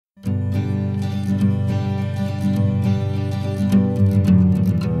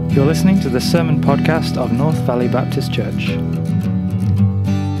You're listening to the sermon podcast of North Valley Baptist Church.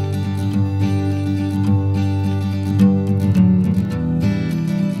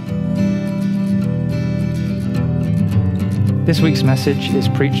 This week's message is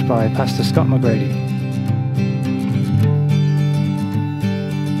preached by Pastor Scott McGrady.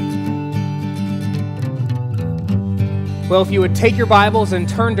 Well, if you would take your Bibles and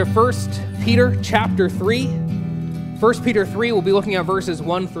turn to 1 Peter chapter 3. 1 Peter 3, we'll be looking at verses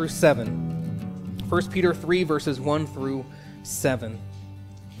 1 through 7. 1 Peter 3, verses 1 through 7.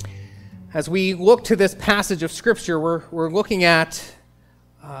 As we look to this passage of Scripture, we're looking at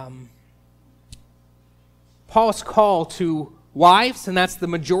Paul's call to wives, and that's the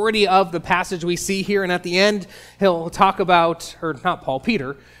majority of the passage we see here. And at the end, he'll talk about, or not Paul,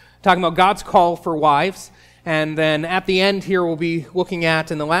 Peter, talking about God's call for wives. And then at the end here, we'll be looking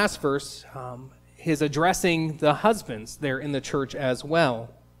at, in the last verse, his addressing the husbands there in the church as well.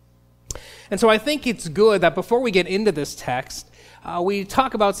 And so I think it's good that before we get into this text, we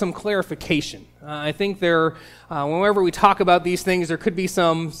talk about some clarification. I think whenever we talk about these things, there could be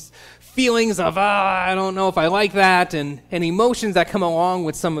some feelings of, I don't know if I like that, and emotions that come along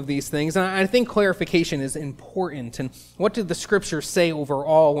with some of these things. And I think clarification is important. And what did the Scripture say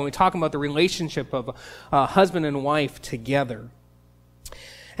overall when we talk about the relationship of husband and wife together?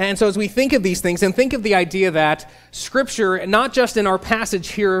 And so as we think of these things, and think of the idea that Scripture, not just in our passage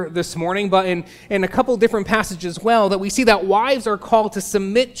here this morning, but in a couple different passages as well, that we see that wives are called to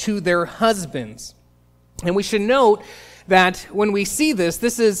submit to their husbands. And we should note that when we see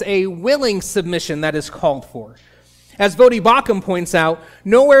this is a willing submission that is called for. As Vodi Bakum points out,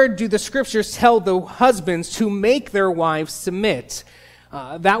 nowhere do the Scriptures tell the husbands to make their wives submit.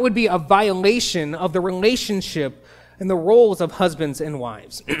 That would be a violation of the relationship and the roles of husbands and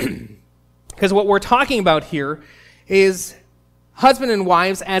wives. Because what we're talking about here is husband and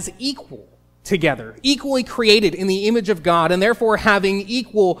wives as equal together, equally created in the image of God, and therefore having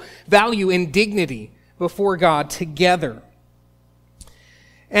equal value and dignity before God together.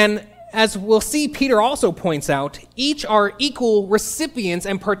 And as we'll see, Peter also points out, each are equal recipients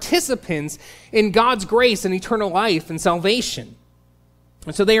and participants in God's grace and eternal life and salvation.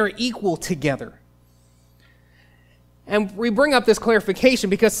 And so they are equal together. And we bring up this clarification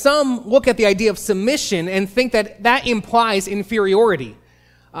because some look at the idea of submission and think that that implies inferiority.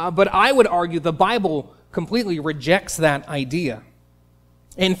 But I would argue the Bible completely rejects that idea.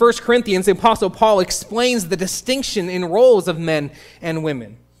 In 1 Corinthians, the Apostle Paul explains the distinction in roles of men and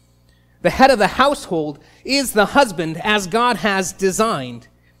women. The head of the household is the husband as God has designed.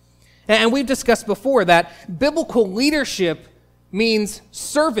 And we've discussed before that biblical leadership means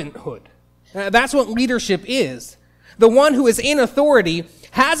servanthood. That's what leadership is. The one who is in authority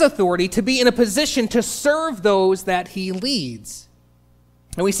has authority to be in a position to serve those that he leads.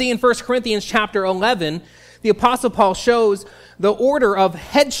 And we see in 1 Corinthians chapter 11, the Apostle Paul shows the order of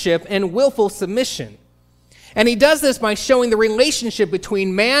headship and willful submission. And he does this by showing the relationship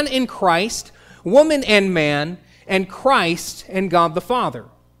between man and Christ, woman and man, and Christ and God the Father.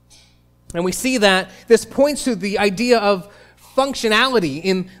 And we see that this points to the idea of functionality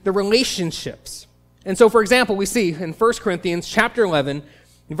in the relationships. And so, for example, we see in 1 Corinthians chapter 11,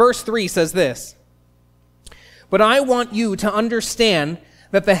 verse 3 says this, "But I want you to understand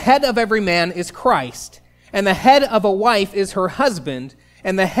that the head of every man is Christ, and the head of a wife is her husband,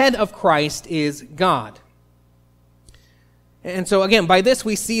 and the head of Christ is God." And so again, by this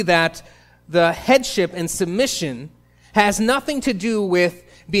we see that the headship and submission has nothing to do with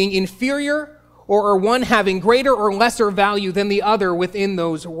being inferior or one having greater or lesser value than the other within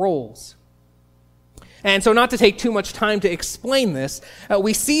those roles. And so not to take too much time to explain this,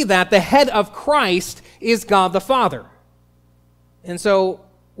 we see that the head of Christ is God the Father. And so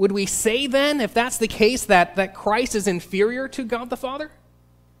would we say then, if that's the case, that Christ is inferior to God the Father?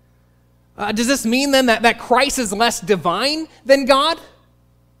 Does this mean then that Christ is less divine than God?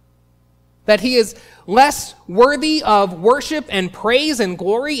 That he is less worthy of worship and praise and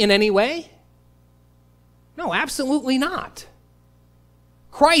glory in any way? No, absolutely not.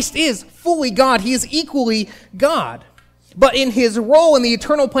 Christ is fully God. He is equally God. But in his role in the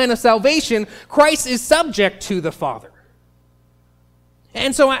eternal plan of salvation, Christ is subject to the Father.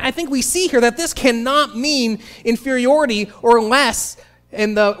 And so I think we see here that this cannot mean inferiority or less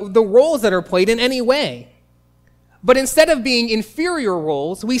in the roles that are played in any way. But instead of being inferior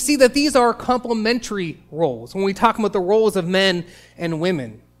roles, we see that these are complementary roles when we talk about the roles of men and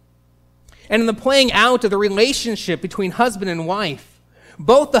women. And in the playing out of the relationship between husband and wife,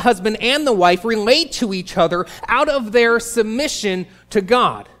 both the husband and the wife relate to each other out of their submission to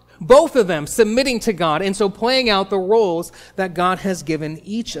God. both of them submitting to God, and so playing out the roles that God has given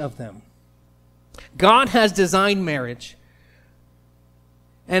each of them. God has designed marriage,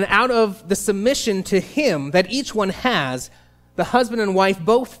 and out of the submission to Him that each one has, the husband and wife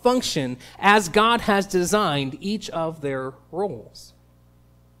both function as God has designed each of their roles.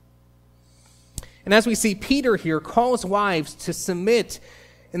 And as we see, Peter here calls wives to submit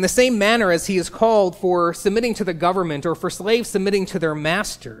in the same manner as he is called for submitting to the government or for slaves submitting to their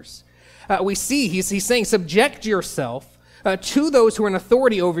masters. We see he's saying, subject yourself to those who are in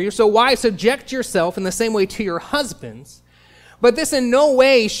authority over you. So wives, subject yourself in the same way to your husbands. But this in no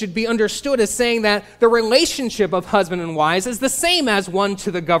way should be understood as saying that the relationship of husband and wives is the same as one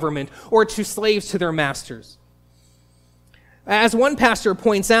to the government or to slaves to their masters. As one pastor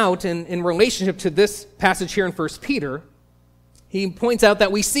points out in relationship to this passage here in 1 Peter, he points out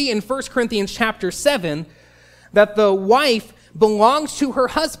that we see in 1 Corinthians chapter 7 that the wife belongs to her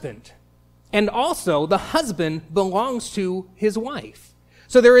husband, and also the husband belongs to his wife.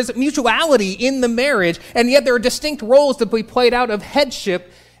 So there is mutuality in the marriage, and yet there are distinct roles to be played out of headship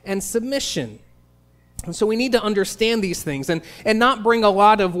and submission. And so we need to understand these things and not bring a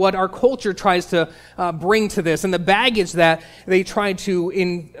lot of what our culture tries to bring to this and the baggage that they try to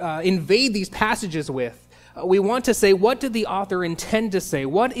invade these passages with. We want to say, what did the author intend to say?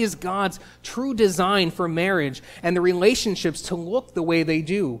 What is God's true design for marriage and the relationships to look the way they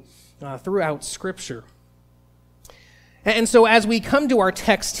do throughout Scripture? And so as we come to our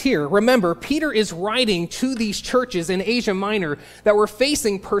text here, remember, Peter is writing to these churches in Asia Minor that were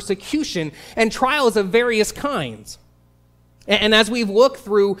facing persecution and trials of various kinds. And as we've looked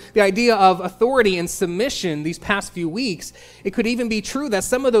through the idea of authority and submission these past few weeks, it could even be true that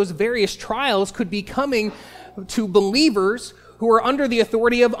some of those various trials could be coming to believers who are under the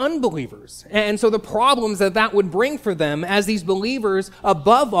authority of unbelievers. And so the problems that would bring for them as these believers,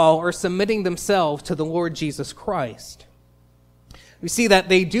 above all, are submitting themselves to the Lord Jesus Christ. We see that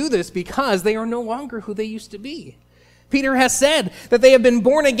they do this because they are no longer who they used to be. Peter has said that they have been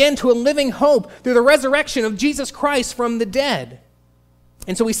born again to a living hope through the resurrection of Jesus Christ from the dead.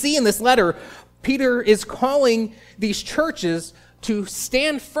 And so we see in this letter, Peter is calling these churches to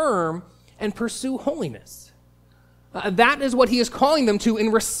stand firm and pursue holiness. That is what he is calling them to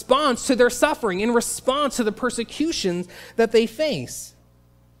in response to their suffering, in response to the persecutions that they face.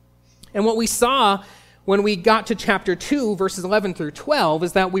 And what we saw when we got to chapter 2, verses 11 through 12,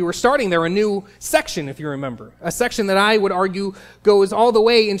 is that we were starting there a new section, if you remember. A section that I would argue goes all the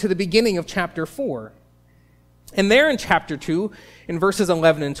way into the beginning of chapter 4. And there in chapter 2, in verses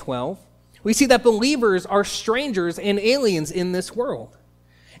 11 and 12, we see that believers are strangers and aliens in this world.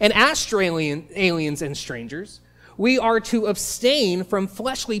 And as aliens and strangers, we are to abstain from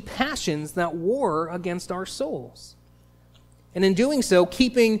fleshly passions that war against our souls. And in doing so,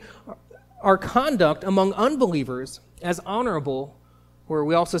 keeping our conduct among unbelievers as honorable, where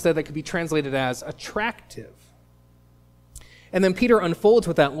we also said that could be translated as attractive. And then Peter unfolds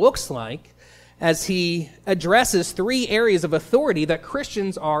what that looks like as he addresses 3 areas of authority that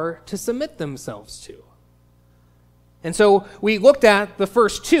Christians are to submit themselves to. And so we looked at the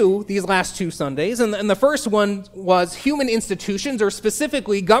first 2, these last 2 Sundays, and the first one was human institutions, or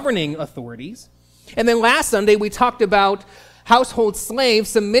specifically governing authorities. And then last Sunday we talked about household slaves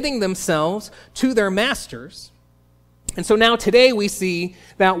submitting themselves to their masters. And so now today we see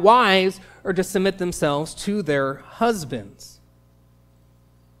that wives are to submit themselves to their husbands.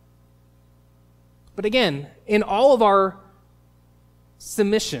 But again, in all of our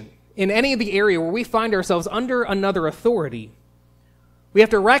submission, in any of the area where we find ourselves under another authority, we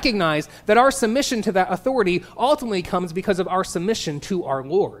have to recognize that our submission to that authority ultimately comes because of our submission to our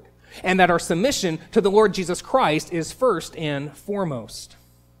Lord, and that our submission to the Lord Jesus Christ is first and foremost.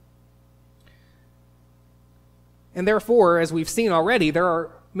 And therefore, as we've seen already, there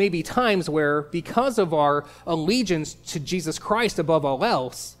are maybe times where, because of our allegiance to Jesus Christ above all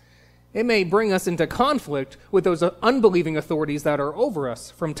else, it may bring us into conflict with those unbelieving authorities that are over us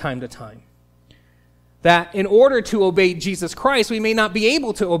from time to time. That in order to obey Jesus Christ, we may not be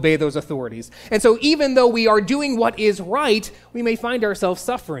able to obey those authorities. And so even though we are doing what is right, we may find ourselves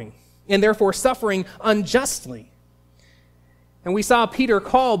suffering, and therefore suffering unjustly. And we saw Peter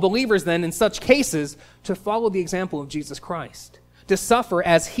call believers then in such cases to follow the example of Jesus Christ, to suffer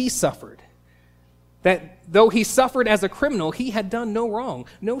as he suffered. That though he suffered as a criminal, he had done no wrong,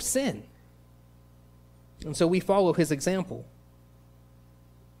 no sin. And so we follow his example.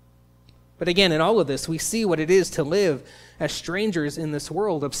 But again, in all of this, we see what it is to live as strangers in this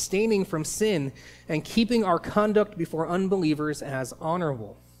world, abstaining from sin and keeping our conduct before unbelievers as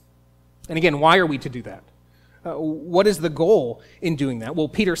honorable. And again, why are we to do that? What is the goal in doing that? Well,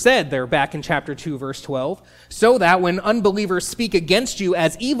 Peter said there back in chapter 2, verse 12, so that when unbelievers speak against you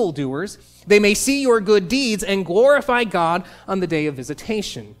as evildoers, they may see your good deeds and glorify God on the day of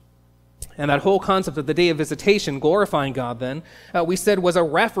visitation. And that whole concept of the day of visitation, glorifying God then, we said was a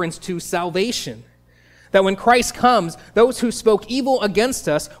reference to salvation. That when Christ comes, those who spoke evil against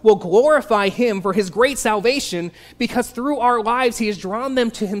us will glorify him for his great salvation because through our lives he has drawn them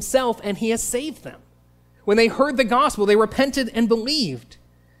to himself and he has saved them. When they heard the gospel, they repented and believed.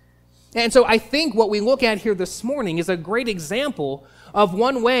 And so I think what we look at here this morning is a great example of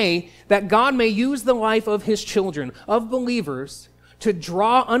one way that God may use the life of his children, of believers, to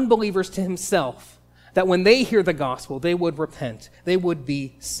draw unbelievers to himself, that when they hear the gospel, they would repent, they would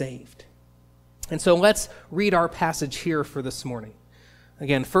be saved. And so let's read our passage here for this morning.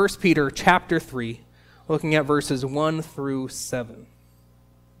 Again, 1 Peter chapter 3, looking at verses 1 through 7.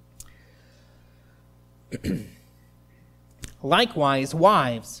 Likewise,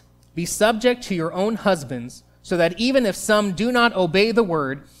 wives, be subject to your own husbands, so that even if some do not obey the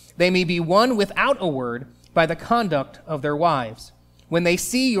word, they may be won without a word by the conduct of their wives, when they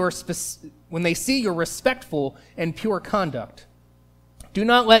see your respectful and pure conduct. Do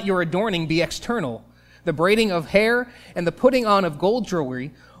not let your adorning be external, the braiding of hair and the putting on of gold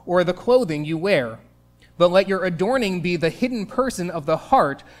jewelry, or the clothing you wear. But let your adorning be the hidden person of the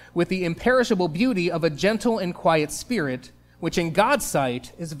heart with the imperishable beauty of a gentle and quiet spirit, which in God's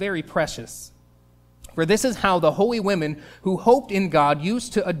sight is very precious. For this is how the holy women who hoped in God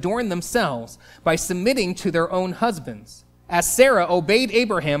used to adorn themselves, by submitting to their own husbands, as Sarah obeyed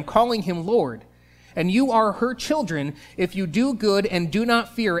Abraham, calling him Lord. And you are her children if you do good and do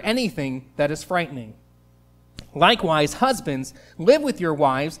not fear anything that is frightening. Likewise, husbands, live with your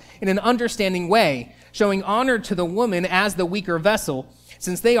wives in an understanding way, showing honor to the woman as the weaker vessel,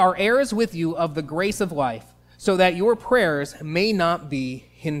 since they are heirs with you of the grace of life, so that your prayers may not be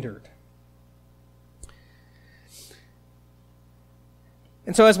hindered.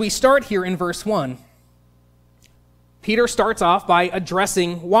 And so as we start here in verse 1, Peter starts off by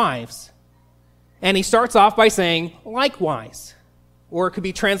addressing wives. And he starts off by saying, likewise, or it could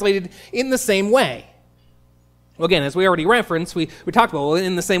be translated in the same way. Well, again, as we already referenced, we talked about, well,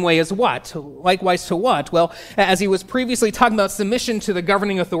 in the same way as what? Likewise to what? Well, as he was previously talking about submission to the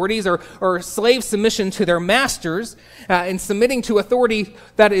governing authorities or slave submission to their masters and submitting to authority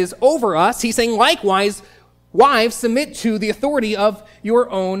that is over us, he's saying, likewise, wives, submit to the authority of your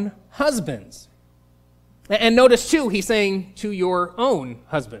own husbands. And notice, too, he's saying to your own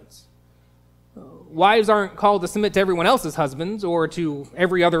husbands. Wives aren't called to submit to everyone else's husbands or to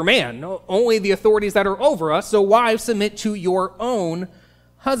every other man, only the authorities that are over us. So wives, submit to your own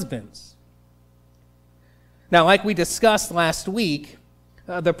husbands. Now, like we discussed last week,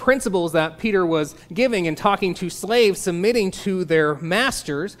 the principles that Peter was giving and talking to slaves submitting to their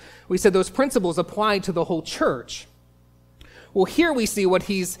masters, we said those principles apply to the whole church. Well, here we see what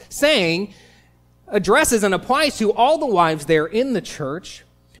he's saying addresses and applies to all the wives there in the church.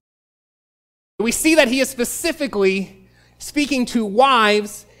 We see that he is specifically speaking to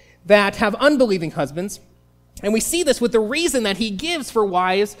wives that have unbelieving husbands, and we see this with the reason that he gives for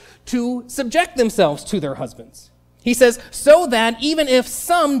wives to subject themselves to their husbands. He says, so that even if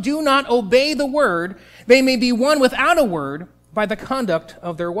some do not obey the word, they may be won without a word by the conduct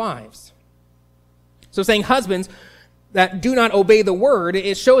of their wives. So saying husbands that do not obey the word,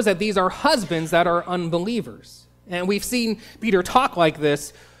 it shows that these are husbands that are unbelievers. And we've seen Peter talk like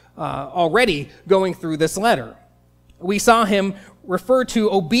this already going through this letter. We saw him refer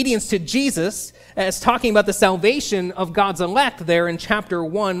to obedience to Jesus as talking about the salvation of God's elect there in chapter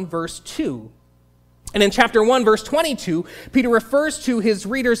 1, verse 2. And in chapter 1, verse 22, Peter refers to his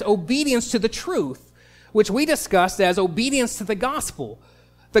readers' obedience to the truth, which we discussed as obedience to the gospel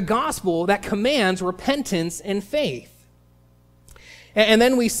that commands repentance and faith. And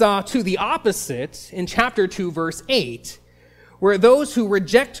then we saw, too, the opposite in chapter 2, verse 8, where those who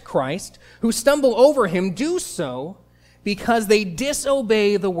reject Christ, who stumble over him, do so because they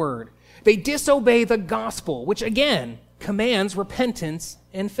disobey the word. They disobey the gospel, which again commands repentance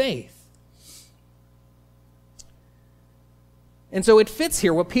and faith. And so it fits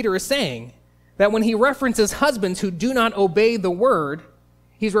here what Peter is saying, that when he references husbands who do not obey the word,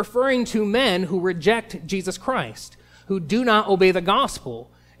 he's referring to men who reject Jesus Christ, who do not obey the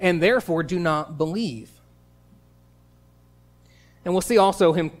gospel, and therefore do not believe. And we'll see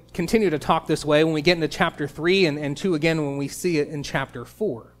also him continue to talk this way when we get into chapter 3 and 2 again when we see it in chapter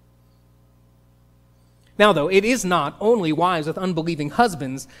 4. Now, though, it is not only wives with unbelieving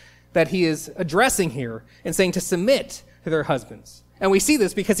husbands that he is addressing here and saying to submit to their husbands. And we see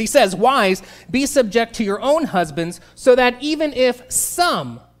this because he says, "Wives, be subject to your own husbands, so that even if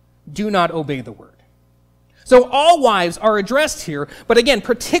some do not obey the word." So all wives are addressed here, but again,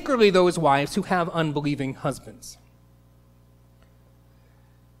 particularly those wives who have unbelieving husbands.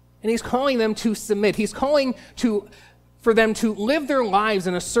 And he's calling them to submit. He's calling for them to live their lives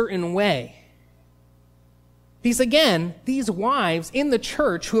in a certain way. Because again, these wives in the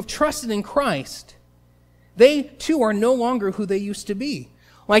church who have trusted in Christ, they too are no longer who they used to be,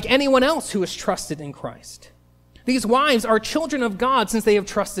 like anyone else who has trusted in Christ. These wives are children of God since they have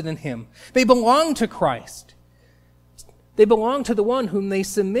trusted in him. They belong to Christ. They belong to the one whom they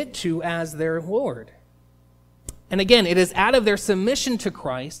submit to as their Lord. And again, it is out of their submission to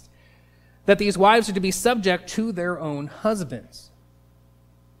Christ that these wives are to be subject to their own husbands.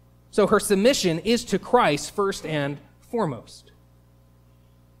 So her submission is to Christ first and foremost.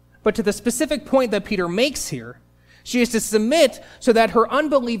 But to the specific point that Peter makes here, she is to submit so that her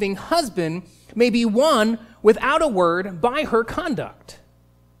unbelieving husband may be won without a word by her conduct.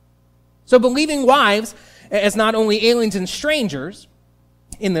 So believing wives, as not only aliens and strangers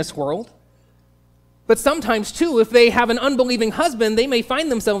in this world, but sometimes too, if they have an unbelieving husband, they may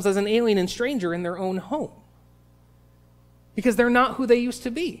find themselves as an alien and stranger in their own home. Because they're not who they used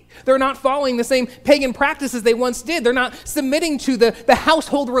to be. They're not following the same pagan practices they once did. They're not submitting to the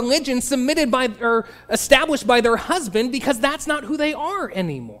household religion submitted by or established by their husband, because that's not who they are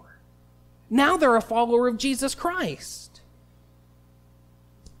anymore. Now they're a follower of Jesus Christ.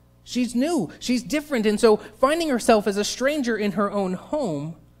 She's new. She's different. And so finding herself as a stranger in her own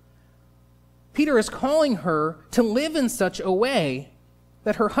home, Peter is calling her to live in such a way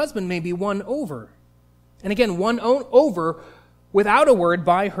that her husband may be won over. And again, won over without a word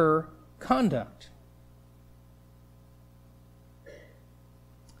by her conduct.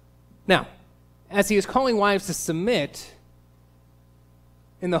 Now, as he is calling wives to submit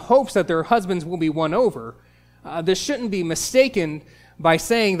in the hopes that their husbands will be won over, this shouldn't be mistaken by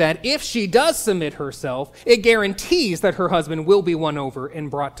saying that if she does submit herself, it guarantees that her husband will be won over and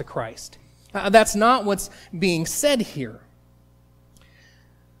brought to Christ. That's not what's being said here.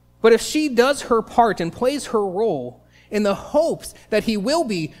 But if she does her part and plays her role in the hopes that he will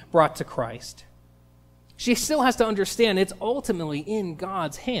be brought to Christ, she still has to understand it's ultimately in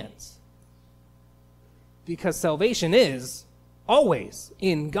God's hands. Because salvation is always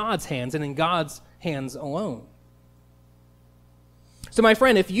in God's hands and in God's hands alone. So my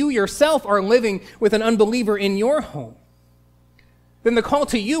friend, if you yourself are living with an unbeliever in your home, then the call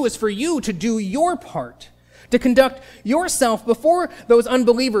to you is for you to do your part, to conduct yourself before those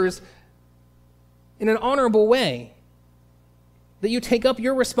unbelievers in an honorable way, that you take up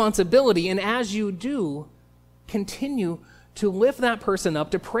your responsibility, and as you do, continue to lift that person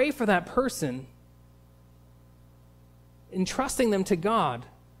up, to pray for that person, entrusting them to God,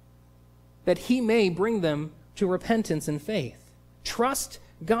 that he may bring them to repentance and faith. Trust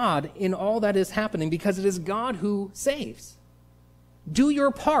God in all that is happening, because it is God who saves. Do your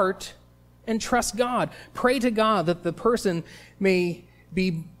part and trust God. Pray to God that the person may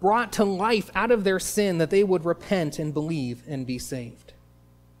be brought to life out of their sin, that they would repent and believe and be saved.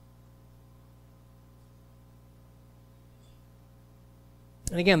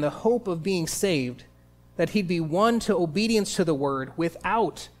 And again, the hope of being saved, that he'd be won to obedience to the word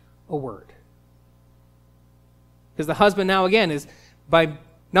without a word. Because the husband now again is, by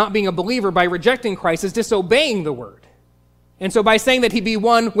not being a believer, by rejecting Christ, is disobeying the word. And so by saying that he'd be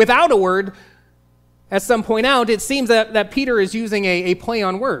won without a word, as some point out, it seems that Peter is using a play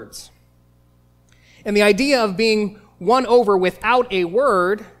on words. And the idea of being won over without a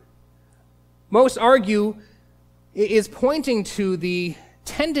word, most argue, is pointing to the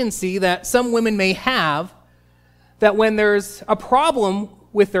tendency that some women may have, that when there's a problem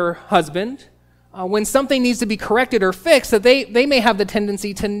with their husband, when something needs to be corrected or fixed, that they may have the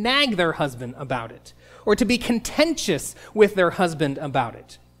tendency to nag their husband about it, or to be contentious with their husband about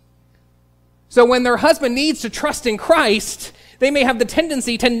it. So when their husband needs to trust in Christ, they may have the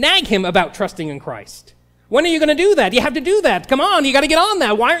tendency to nag him about trusting in Christ. When are you going to do that? You have to do that. Come on, you got to get on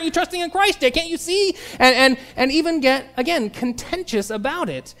that. Why aren't you trusting in Christ yet? Can't you see? And even get, again, contentious about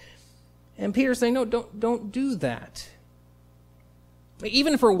it. And Peter's saying, no, don't do that.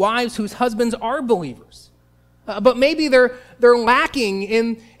 Even for wives whose husbands are believers. But maybe they're lacking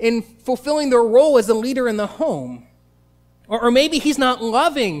in fulfilling their role as a leader in the home. Or maybe he's not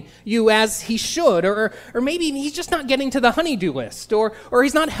loving you as he should. Or maybe he's just not getting to the honey-do list. Or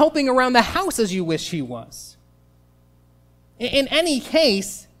he's not helping around the house as you wish he was. In any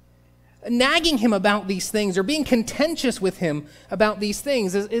case, nagging him about these things or being contentious with him about these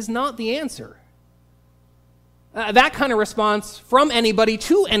things is not the answer. That kind of response from anybody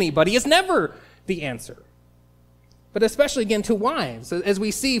to anybody is never the answer. But especially, again, to wives. As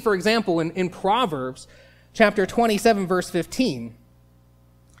we see, for example, in Proverbs chapter 27, verse 15,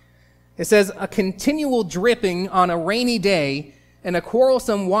 it says, "A continual dripping on a rainy day and a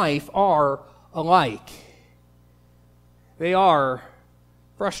quarrelsome wife are alike." They are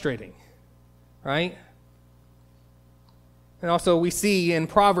frustrating, right? And also we see in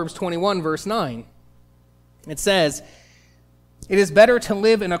Proverbs 21, verse 9, it says, "It is better to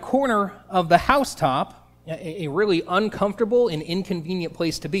live in a corner of the housetop," a really uncomfortable and inconvenient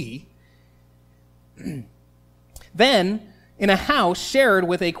place to be, "than in a house shared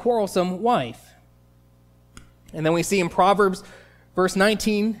with a quarrelsome wife." And then we see in Proverbs chapter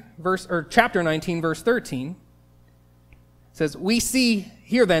 19, verse 13, it says, "We see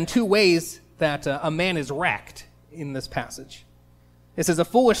here then two ways that a man is wrecked in this passage." It says, "A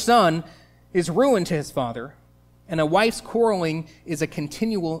foolish son is ruin to his father, and a wife's quarreling is a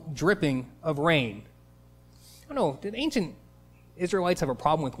continual dripping of rain." I don't know, did ancient Israelites have a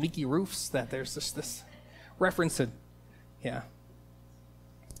problem with leaky roofs? That there's just this reference to, yeah.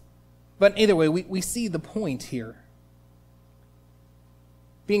 But either way, we see the point here.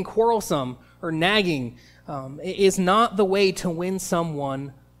 Being quarrelsome or nagging is not the way to win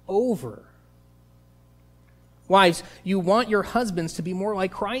someone over. Wives, you want your husbands to be more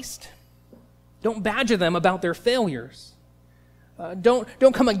like Christ? Don't badger them about their failures. Don't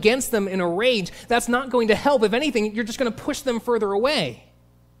come against them in a rage. That's not going to help. If anything, you're just going to push them further away.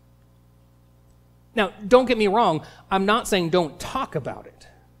 Now, don't get me wrong. I'm not saying don't talk about it.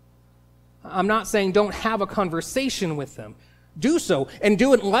 I'm not saying don't have a conversation with them. Do so, and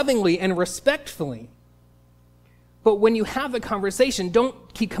do it lovingly and respectfully. But when you have the conversation,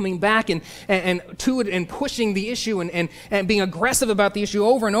 don't keep coming back and to it and pushing the issue and being aggressive about the issue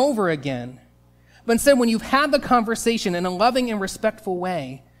over and over again. But instead, when you've had the conversation in a loving and respectful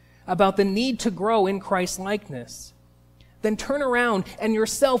way about the need to grow in Christ-likeness, then turn around and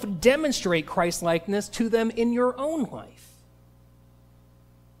yourself demonstrate Christ-likeness to them in your own life.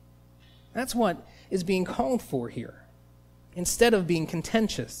 That's what is being called for here, instead of being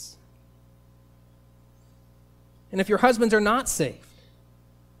contentious. And if your husbands are not saved,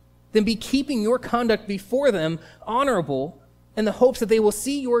 then be keeping your conduct before them honorable in the hopes that they will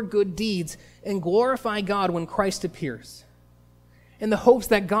see your good deeds and glorify God when Christ appears. In the hopes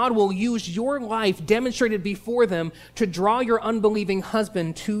that God will use your life demonstrated before them to draw your unbelieving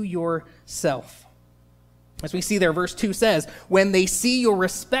husband to yourself. As we see there, verse 2 says, "When they see your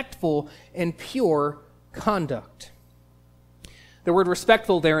respectful and pure conduct." The word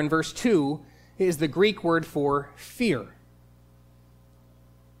respectful there in verse 2 is the Greek word for fear.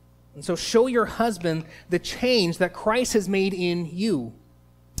 And so show your husband the change that Christ has made in you,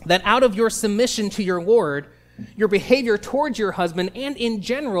 that out of your submission to your Lord, your behavior towards your husband and in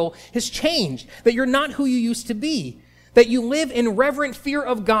general has changed, that you're not who you used to be, that you live in reverent fear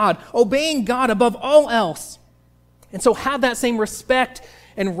of God, obeying God above all else. And so have that same respect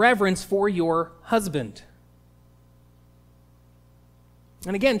and reverence for your husband.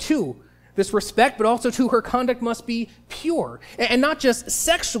 And again, too, this respect, but also too, her conduct must be pure. And not just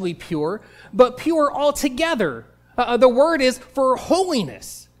sexually pure, but pure altogether. The word is for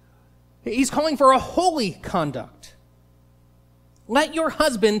holiness. He's calling for a holy conduct. Let your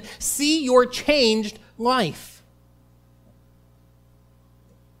husband see your changed life.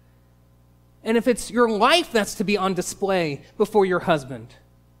 And if it's your life that's to be on display before your husband,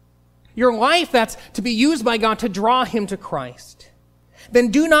 your life that's to be used by God to draw him to Christ,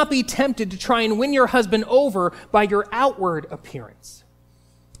 then do not be tempted to try and win your husband over by your outward appearance.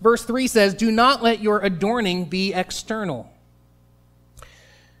 Verse 3 says, "Do not let your adorning be external."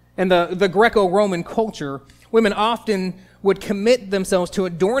 In the Greco-Roman culture, women often would commit themselves to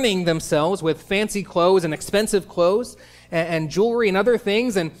adorning themselves with fancy clothes and expensive clothes and jewelry and other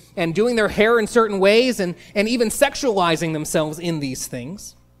things and doing their hair in certain ways and even sexualizing themselves in these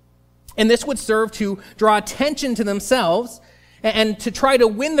things. And this would serve to draw attention to themselves and to try to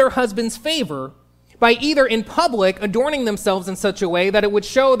win their husband's favor by either in public adorning themselves in such a way that it would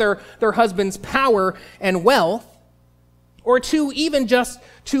show their husband's power and wealth, or two, even just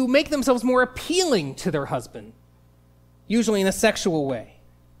to make themselves more appealing to their husband, usually in a sexual way.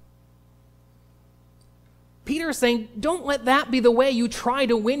 Peter is saying, don't let that be the way you try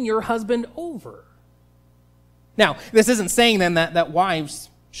to win your husband over. Now, this isn't saying then that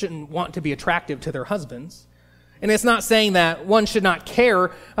wives shouldn't want to be attractive to their husbands. And it's not saying that one should not care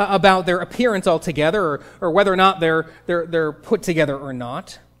about their appearance altogether or whether or not they're put together or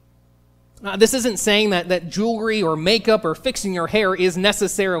not. This isn't saying that jewelry or makeup or fixing your hair is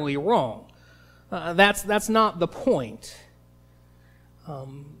necessarily wrong. That's not the point.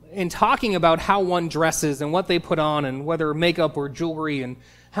 In talking about how one dresses and what they put on and whether makeup or jewelry and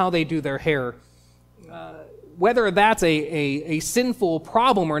how they do their hair, whether that's a sinful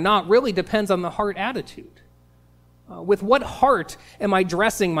problem or not really depends on the heart attitude. With what heart am I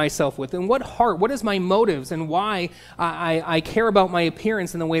dressing myself with? And what heart, what is my motives and why I care about my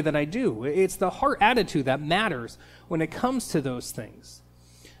appearance in the way that I do? It's the heart attitude that matters when it comes to those things.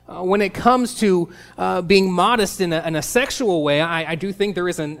 When it comes to being modest in a sexual way, I do think there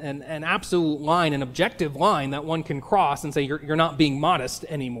is an absolute line, an objective line that one can cross and say you're not being modest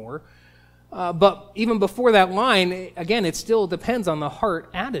anymore. But even before that line, again, it still depends on the heart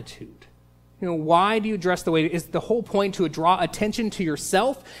attitude. Why do you dress the way? Is the whole point to draw attention to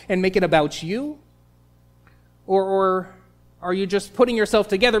yourself and make it about you? Or are you just putting yourself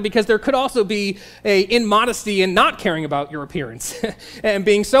together because there could also be a immodesty in not caring about your appearance and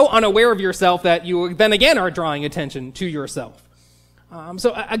being so unaware of yourself that you then again are drawing attention to yourself.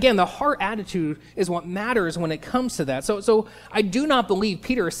 So again, the heart attitude is what matters when it comes to that. So I do not believe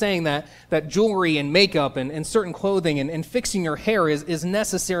Peter is saying that jewelry and makeup and certain clothing and fixing your hair is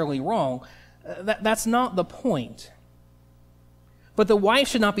necessarily wrong. That's not the point. But the wife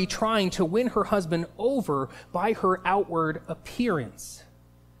should not be trying to win her husband over by her outward appearance.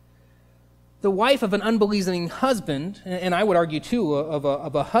 The wife of an unbelieving husband, and I would argue too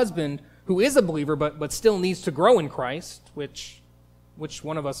of a husband who is a believer but still needs to grow in Christ, which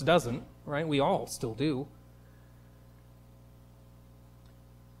one of us doesn't, right? We all still do.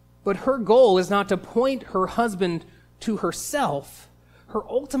 But her goal is not to point her husband to herself. Her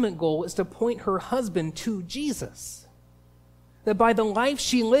ultimate goal is to point her husband to Jesus. That by the life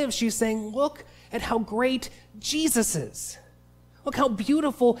she lives, she's saying, look at how great Jesus is. Look how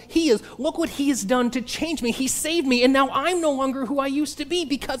beautiful he is. Look what he has done to change me. He saved me, and now I'm no longer who I used to be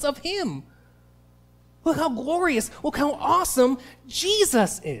because of him. Look how glorious, look how awesome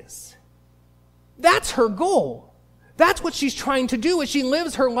Jesus is. That's her goal. That's what she's trying to do as she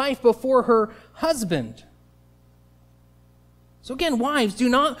lives her life before her husband. So again, wives, do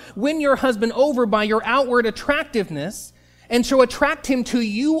not win your husband over by your outward attractiveness and so attract him to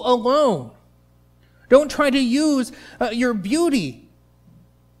you alone. Don't try to use your beauty.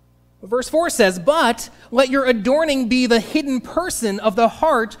 Verse 4 says, but let your adorning be the hidden person of the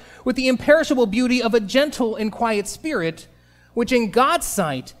heart with the imperishable beauty of a gentle and quiet spirit, which in God's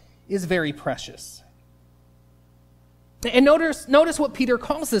sight is very precious. And notice what Peter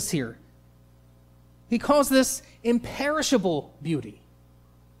calls this here. He calls this imperishable beauty.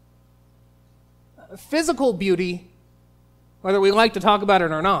 Physical beauty, whether we like to talk about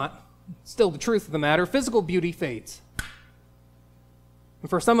it or not, still the truth of the matter, physical beauty fades. And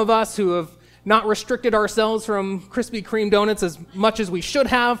for some of us who have not restricted ourselves from Krispy Kreme donuts as much as we should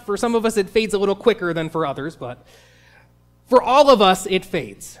have, for some of us it fades a little quicker than for others, but for all of us it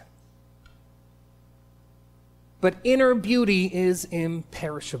fades. But inner beauty is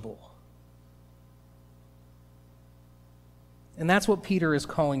imperishable. And that's what Peter is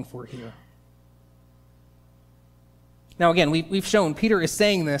calling for here. Now again, we've shown Peter is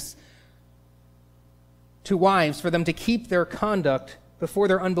saying this to wives for them to keep their conduct before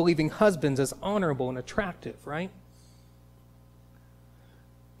their unbelieving husbands as honorable and attractive, right?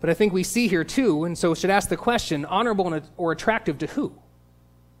 But I think we see here too, and so should ask the question, honorable or attractive to who?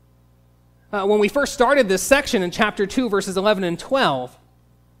 When we first started this section in chapter 2, verses 11 and 12,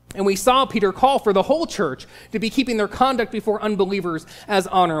 and we saw Peter call for the whole church to be keeping their conduct before unbelievers as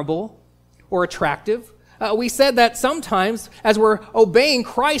honorable or attractive. We said that sometimes, as we're obeying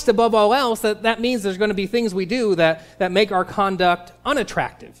Christ above all else, that means there's going to be things we do that make our conduct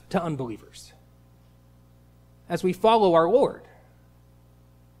unattractive to unbelievers as we follow our Lord.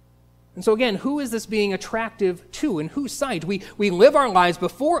 And so again, who is this being attractive to? In whose sight? We live our lives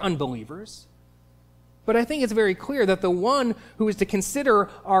before unbelievers, but I think it's very clear that the one who is to consider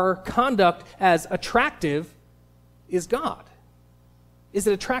our conduct as attractive is God. Is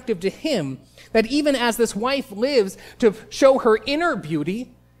it attractive to him that even as this wife lives to show her inner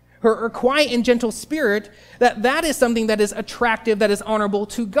beauty, her quiet and gentle spirit, that is something that is attractive, that is honorable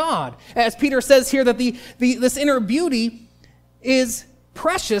to God? As Peter says here, that this inner beauty is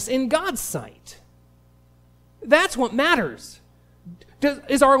precious in God's sight. That's what matters.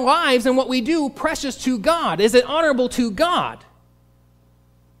 Is our lives and what we do precious to God? Is it honorable to God?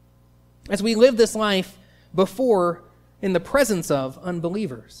 As we live this life before, in the presence of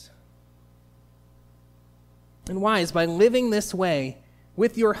unbelievers. And wives, by living this way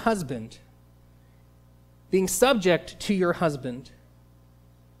with your husband, being subject to your husband,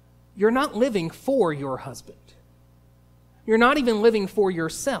 you're not living for your husband. You're not even living for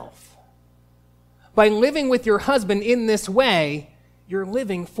yourself. by living with your husband in this way, you're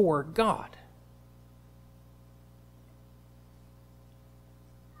living for God.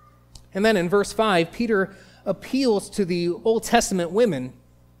 And then in verse 5, Peter appeals to the Old Testament women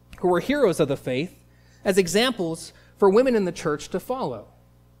who were heroes of the faith as examples for women in the church to follow.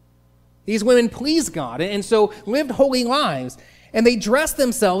 These women pleased God and so lived holy lives, and they dressed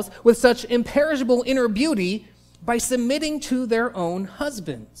themselves with such imperishable inner beauty by submitting to their own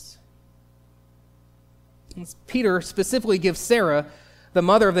husbands. And Peter specifically gives Sarah, the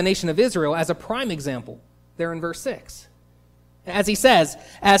mother of the nation of Israel, as a prime example there in verse 6. As he says,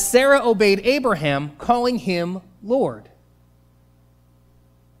 as Sarah obeyed Abraham, calling him Lord.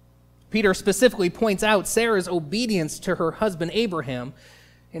 Peter specifically points out Sarah's obedience to her husband Abraham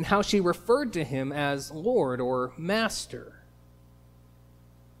and how she referred to him as Lord or Master.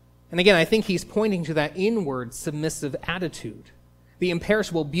 And again, I think he's pointing to that inward submissive attitude, the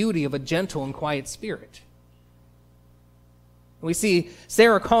imperishable beauty of a gentle and quiet spirit. We see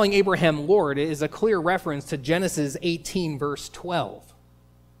Sarah calling Abraham Lord is a clear reference to Genesis 18, verse 12,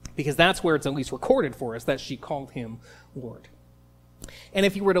 because that's where it's at least recorded for us that she called him Lord. And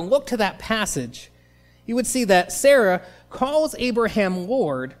if you were to look to that passage, you would see that Sarah calls Abraham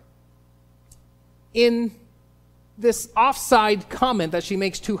Lord in this offside comment that she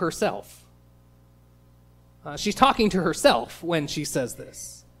makes to herself. She's talking to herself when she says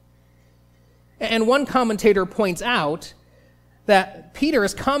this. And one commentator points out that Peter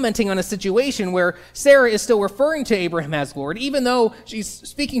is commenting on a situation where Sarah is still referring to Abraham as Lord, even though she's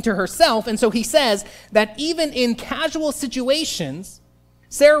speaking to herself. And so he says that even in casual situations,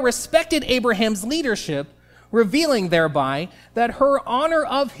 Sarah respected Abraham's leadership, revealing thereby that her honor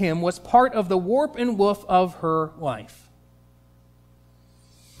of him was part of the warp and woof of her life.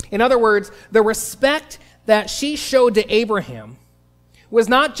 In other words, the respect that she showed to Abraham was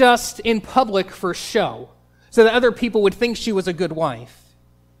not just in public for show, so that other people would think she was a good wife,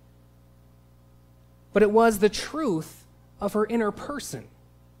 but it was the truth of her inner person.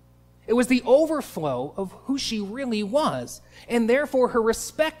 It was the overflow of who she really was, and therefore her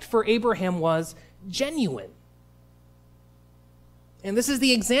respect for Abraham was genuine. And this is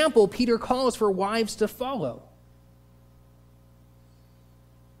the example Peter calls for wives to follow.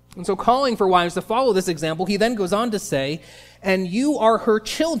 And so calling for wives to follow this example, he then goes on to say, and you are her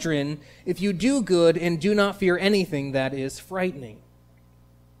children if you do good and do not fear anything that is frightening.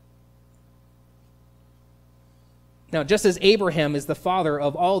 Now, just as Abraham is the father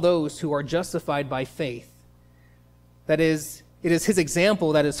of all those who are justified by faith, that is, it is his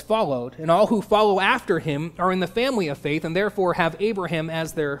example that is followed, and all who follow after him are in the family of faith and therefore have Abraham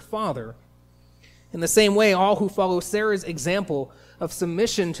as their father. In the same way, all who follow Sarah's example of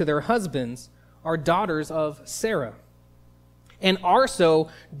submission to their husbands are daughters of Sarah, and are so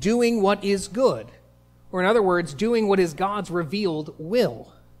doing what is good, or in other words, doing what is God's revealed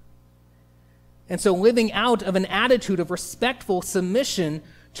will. And so living out of an attitude of respectful submission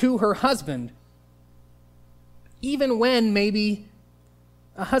to her husband, even when maybe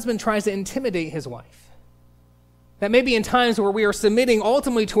a husband tries to intimidate his wife. That maybe in times where we are submitting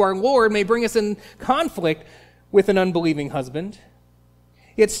ultimately to our Lord may bring us in conflict with an unbelieving husband.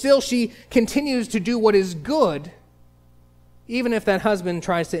 Yet still she continues to do what is good, even if that husband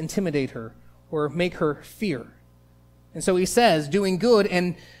tries to intimidate her or make her fear. And so he says, doing good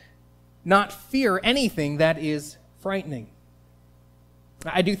and not fear anything that is frightening.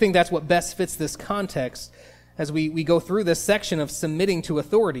 I do think that's what best fits this context as we go through this section of submitting to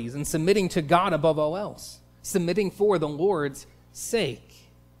authorities and submitting to God above all else, submitting for the Lord's sake.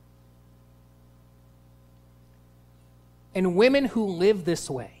 And women who live this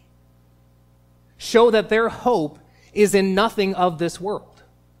way show that their hope is in nothing of this world.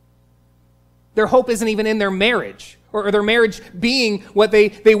 Their hope isn't even in their marriage, or their marriage being what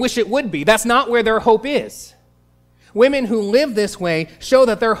they wish it would be. That's not where their hope is. Women who live this way show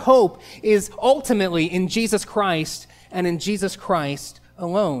that their hope is ultimately in Jesus Christ and in Jesus Christ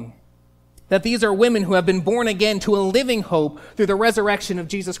alone. That these are women who have been born again to a living hope through the resurrection of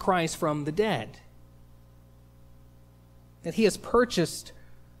Jesus Christ from the dead. That he has purchased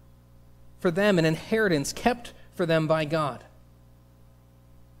for them an inheritance kept for them by God.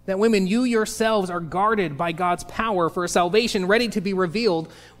 That women, you yourselves are guarded by God's power for a salvation ready to be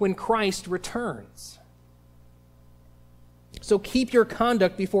revealed when Christ returns. So keep your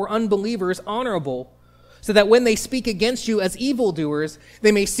conduct before unbelievers honorable, so that when they speak against you as evildoers,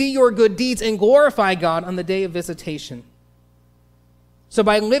 they may see your good deeds and glorify God on the day of visitation. So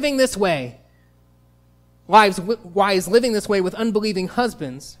by living this way, wives living this way with unbelieving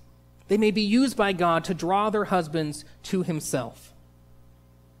husbands, they may be used by God to draw their husbands to himself.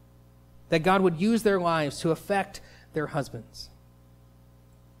 that God would use their lives to affect their husbands.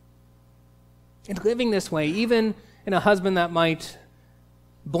 And living this way, even in a husband that might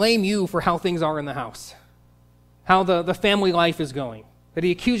blame you for how things are in the house, how the family life is going, that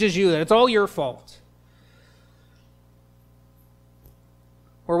he accuses you that it's all your fault.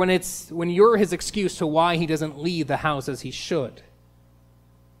 Or when you're his excuse to why he doesn't lead the house as he should.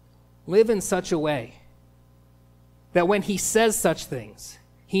 Live in such a way that when he says such things,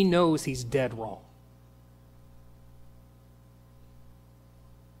 he knows he's dead wrong.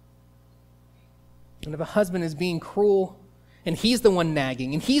 And if a husband is being cruel, and he's the one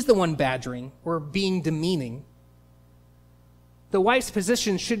nagging, and he's the one badgering, or being demeaning, the wife's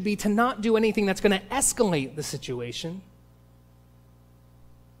position should be to not do anything that's going to escalate the situation,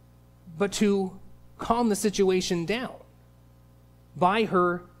 but to calm the situation down by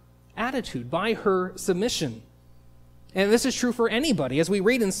her attitude, by her submission. And this is true for anybody. As we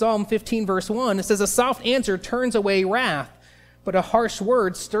read in Psalm 15, verse 1, it says, "A soft answer turns away wrath, but a harsh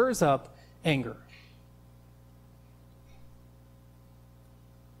word stirs up anger."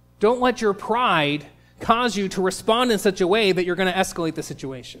 Don't let your pride cause you to respond in such a way that you're going to escalate the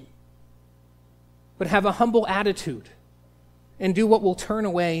situation. But have a humble attitude and do what will turn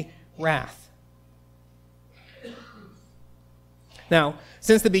away wrath. Now,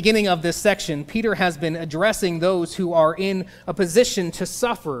 since the beginning of this section, Peter has been addressing those who are in a position to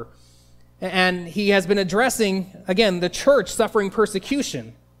suffer. And he has been addressing, again, the church suffering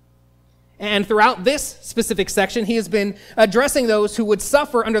persecution. And throughout this specific section, he has been addressing those who would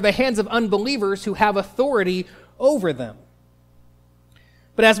suffer under the hands of unbelievers who have authority over them.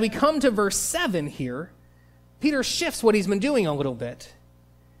 But as we come to verse 7 here, Peter shifts what he's been doing a little bit.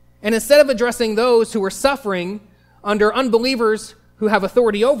 And instead of addressing those who are suffering under unbelievers who have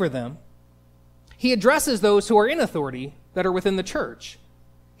authority over them, he addresses those who are in authority that are within the church.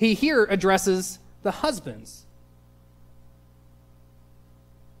 He here addresses the husbands.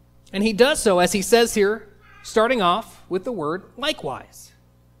 And he does so, as he says here, starting off with the word likewise.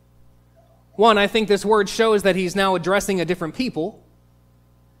 One, I think this word shows that he's now addressing a different people.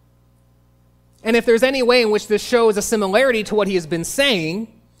 And if there's any way in which this shows a similarity to what he has been saying,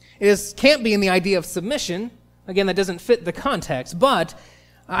 can't be in the idea of submission. Again, that doesn't fit the context. But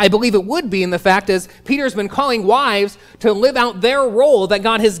I believe it would be in the fact as Peter's been calling wives to live out their role that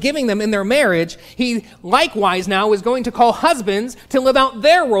God has given them in their marriage, he likewise now is going to call husbands to live out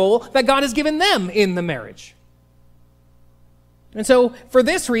their role that God has given them in the marriage. And so for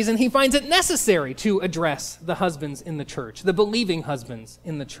this reason, he finds it necessary to address the husbands in the church, the believing husbands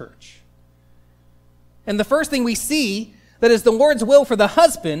in the church. And the first thing we see that is the Lord's will for the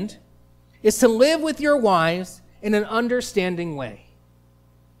husband is to live with your wives in an understanding way.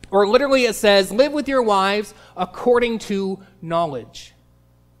 Or literally it says, live with your wives according to knowledge.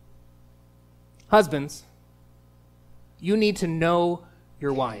 Husbands, you need to know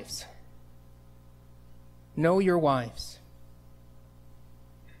your wives. Know your wives.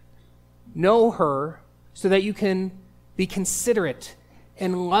 Know her so that you can be considerate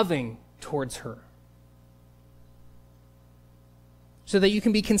and loving towards her. So that you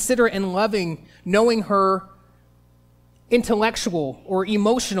can be considerate and loving, knowing her intellectual or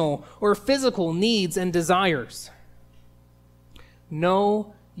emotional or physical needs and desires.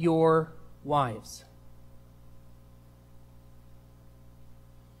 Know your wives.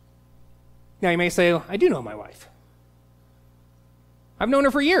 Now you may say, I do know my wife. I've known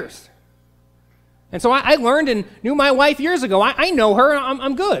her for years. And so I learned and knew my wife years ago. I know her, and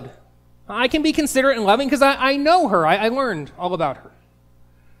I'm good. I can be considerate and loving because I know her. I learned all about her.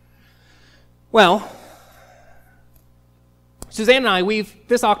 Well, Suzanne and I,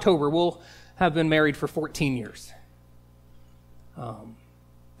 this October, we'll have been married for 14 years.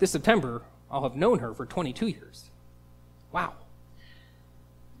 This September, I'll have known her for 22 years. Wow.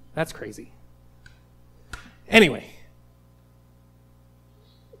 That's crazy. Anyway.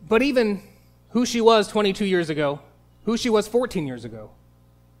 But even who she was 22 years ago, who she was 14 years ago,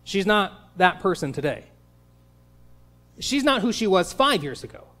 she's not that person today. She's not who she was 5 years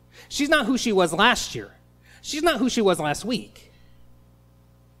ago. She's not who she was last year. She's not who she was last week.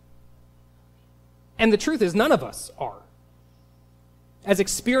 And the truth is, none of us are. As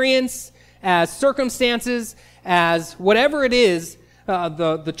experience, as circumstances, as whatever it is,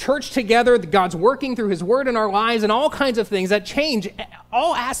 the church together, God's working through his word in our lives, and all kinds of things that change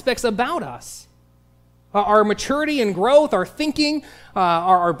all aspects about us. Our maturity and growth, our thinking,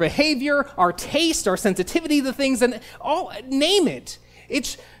 our behavior, our taste, our sensitivity to things, and all, name it.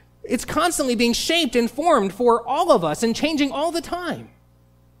 It's constantly being shaped and formed for all of us and changing all the time.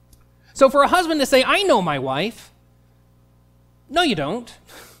 So for a husband to say, I know my wife, no, you don't.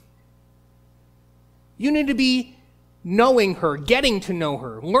 You need to be knowing her, getting to know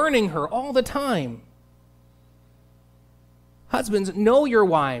her, learning her all the time. Husbands, know your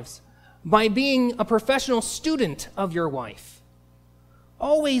wives by being a professional student of your wife.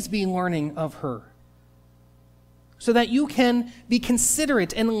 Always be learning of her so that you can be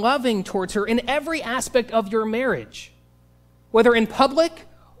considerate and loving towards her in every aspect of your marriage, whether in public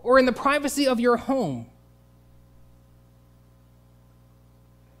or in the privacy of your home.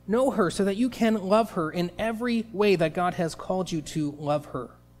 Know her so that you can love her in every way that God has called you to love her.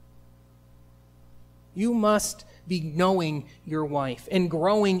 You must be knowing your wife and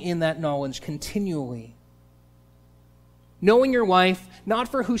growing in that knowledge continually. Knowing your wife, not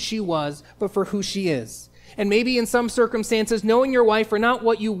for who she was, but for who she is. And maybe in some circumstances, knowing your wife for not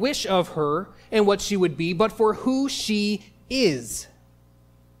what you wish of her and what she would be, but for who she is.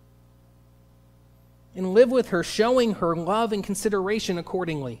 And live with her, showing her love and consideration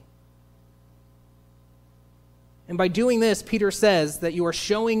accordingly. And by doing this, Peter says that you are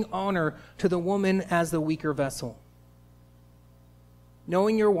showing honor to the woman as the weaker vessel.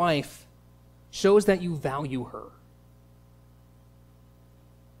 Knowing your wife shows that you value her.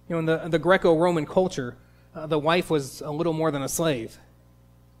 In the Greco-Roman culture, the wife was a little more than a slave.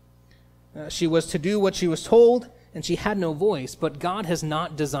 She was to do what she was told, and she had no voice, but God has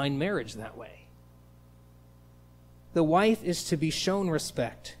not designed marriage that way. The wife is to be shown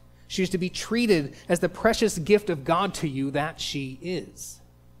respect. She is to be treated as the precious gift of God to you that she is.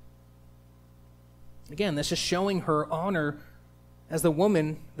 Again, this is showing her honor as the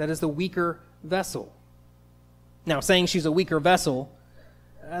woman that is the weaker vessel. Now, saying she's a weaker vessel,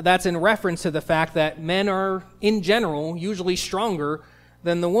 that's in reference to the fact that men are, in general, usually stronger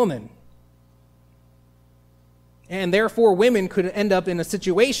than the woman. And therefore, women could end up in a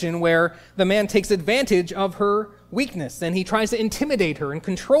situation where the man takes advantage of her weakness and he tries to intimidate her and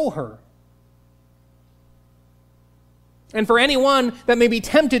control her. And for anyone that may be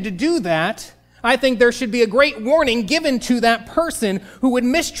tempted to do that, I think there should be a great warning given to that person who would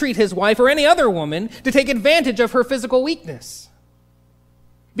mistreat his wife or any other woman to take advantage of her physical weakness.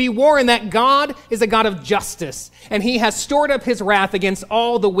 Be warned that God is a God of justice, and he has stored up his wrath against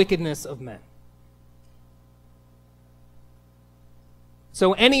all the wickedness of men.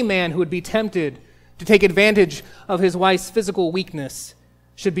 So any man who would be tempted to take advantage of his wife's physical weakness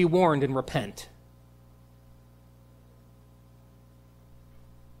should be warned and repent.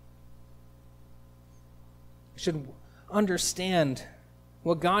 Should understand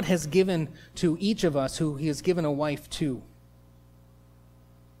what God has given to each of us who he has given a wife to.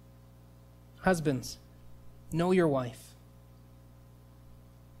 Husbands, know your wife.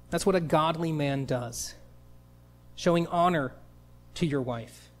 That's what a godly man does. Showing honor to your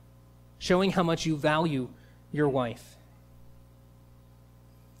wife. Showing how much you value your wife.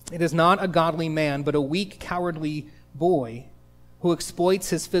 It is not a godly man, but a weak, cowardly boy who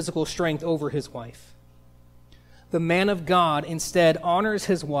exploits his physical strength over his wife. The man of God instead honors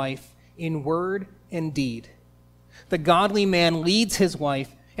his wife in word and deed. The godly man leads his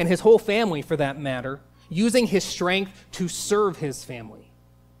wife, and his whole family for that matter, using his strength to serve his family.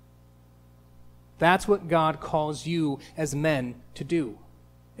 That's what God calls you as men to do,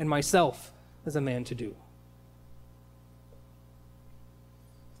 and myself as a man to do.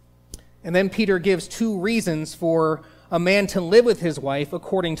 And then Peter gives two reasons for a man to live with his wife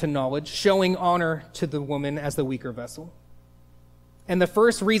according to knowledge, showing honor to the woman as the weaker vessel. And the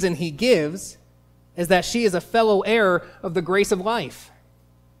first reason he gives is that she is a fellow heir of the grace of life.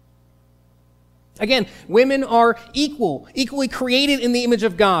 Again, women are equally created in the image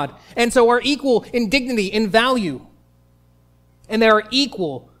of God, and so are equal in dignity, in value. And they are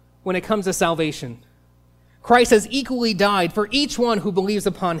equal when it comes to salvation. Christ has equally died for each one who believes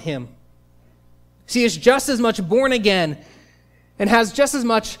upon him. She is just as much born again and has just as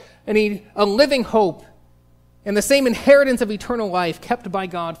much a living hope and the same inheritance of eternal life kept by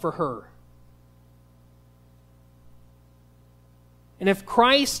God for her. And if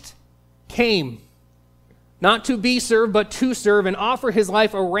Christ came not to be served, but to serve and offer his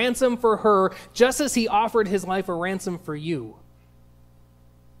life a ransom for her, just as he offered his life a ransom for you,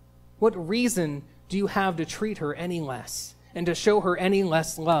 what reason do you have to treat her any less and to show her any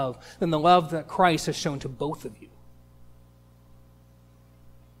less love than the love that Christ has shown to both of you?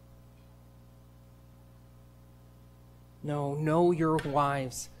 No, know your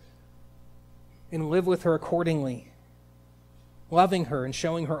wives and live with her accordingly, loving her and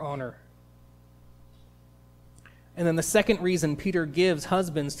showing her honor. And then the second reason Peter gives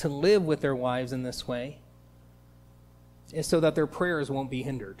husbands to live with their wives in this way is so that their prayers won't be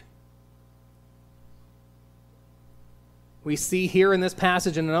hindered. We see here in this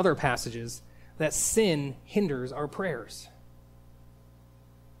passage and in other passages that sin hinders our prayers.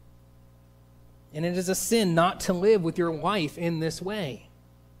 And it is a sin not to live with your wife in this way.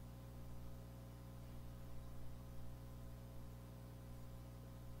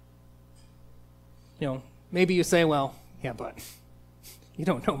 Maybe you say, well, yeah, but you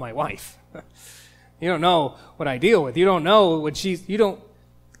don't know my wife. You don't know what I deal with. You don't know what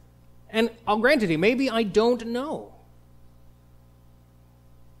and I'll grant it to you, maybe I don't know.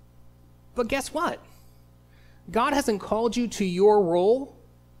 But guess what? God hasn't called you to your role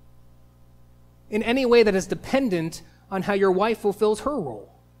in any way that is dependent on how your wife fulfills her role.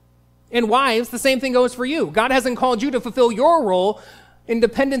 And wives, the same thing goes for you. God hasn't called you to fulfill your role in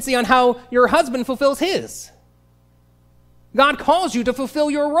dependency on how your husband fulfills his. God calls you to fulfill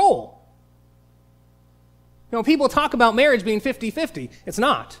your role. People talk about marriage being 50-50. It's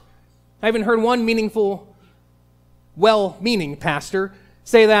not. I haven't heard one meaningful, well-meaning pastor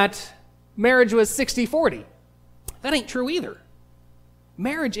say that marriage was 60-40. That ain't true either.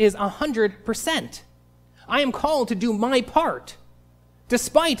 Marriage is 100%. I am called to do my part,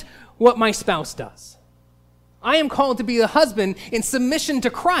 despite what my spouse does. I am called to be the husband in submission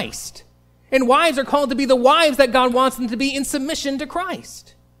to Christ. And wives are called to be the wives that God wants them to be in submission to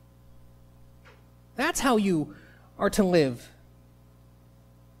Christ. That's how you are to live.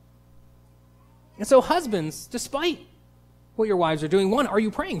 And so husbands, despite what your wives are doing, one, are you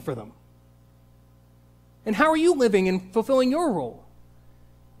praying for them? And how are you living and fulfilling your role?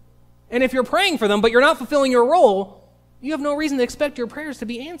 And if you're praying for them, but you're not fulfilling your role, you have no reason to expect your prayers to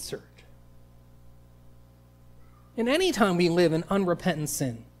be answered. And any time we live in unrepentant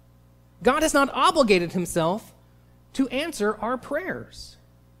sin, God has not obligated himself to answer our prayers.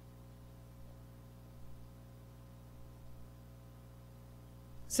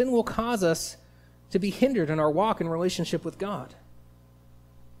 Sin will cause us to be hindered in our walk and relationship with God.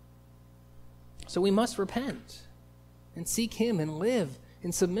 So we must repent and seek him and live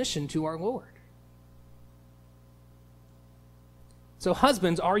in submission to our Lord. So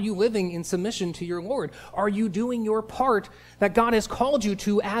husbands, are you living in submission to your Lord? Are you doing your part that God has called you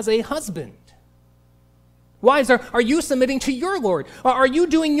to as a husband? Wives, are you submitting to your Lord? Are you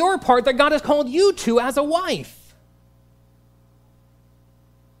doing your part that God has called you to as a wife?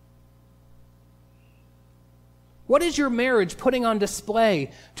 What is your marriage putting on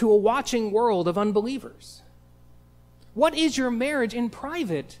display to a watching world of unbelievers? What is your marriage in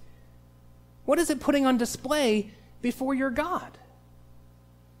private? What is it putting on display before your God?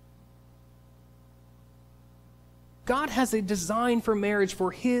 God has a design for marriage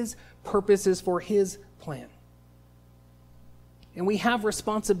for his purposes, for his plan. And we have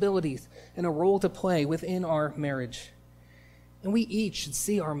responsibilities and a role to play within our marriage. And we each should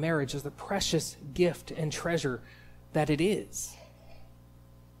see our marriage as the precious gift and treasure that it is.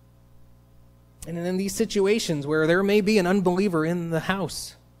 And in these situations where there may be an unbeliever in the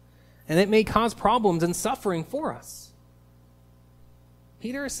house, and it may cause problems and suffering for us,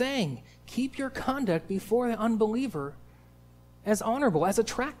 Peter is saying, keep your conduct before the unbeliever as honorable, as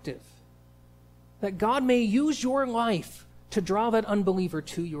attractive, that God may use your life to draw that unbeliever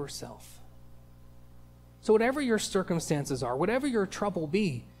to yourself. So whatever your circumstances are, whatever your trouble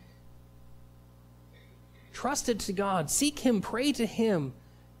be, trust it to God, seek him, pray to him,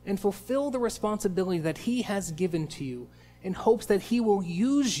 and fulfill the responsibility that he has given to you in hopes that he will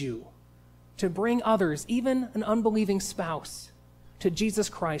use you to bring others, even an unbelieving spouse, to Jesus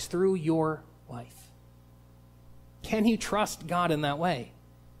Christ through your life. Can you trust God in that way?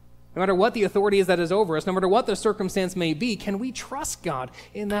 No matter what the authority is that is over us, no matter what the circumstance may be, can we trust God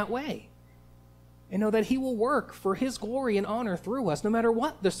in that way? And know that he will work for his glory and honor through us, no matter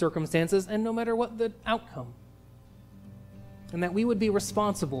what the circumstances and no matter what the outcome. And that we would be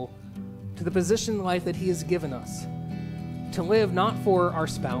responsible to the position in life that he has given us, to live not for our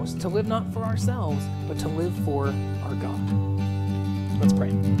spouse, to live not for ourselves, but to live for our God. Let's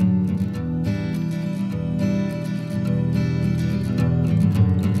pray.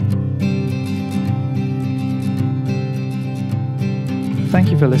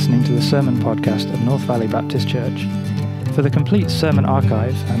 Thank you for listening to the sermon podcast of North Valley Baptist Church. For the complete sermon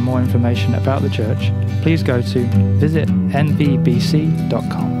archive and more information about the church, please go to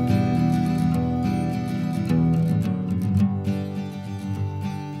visitnvbc.com.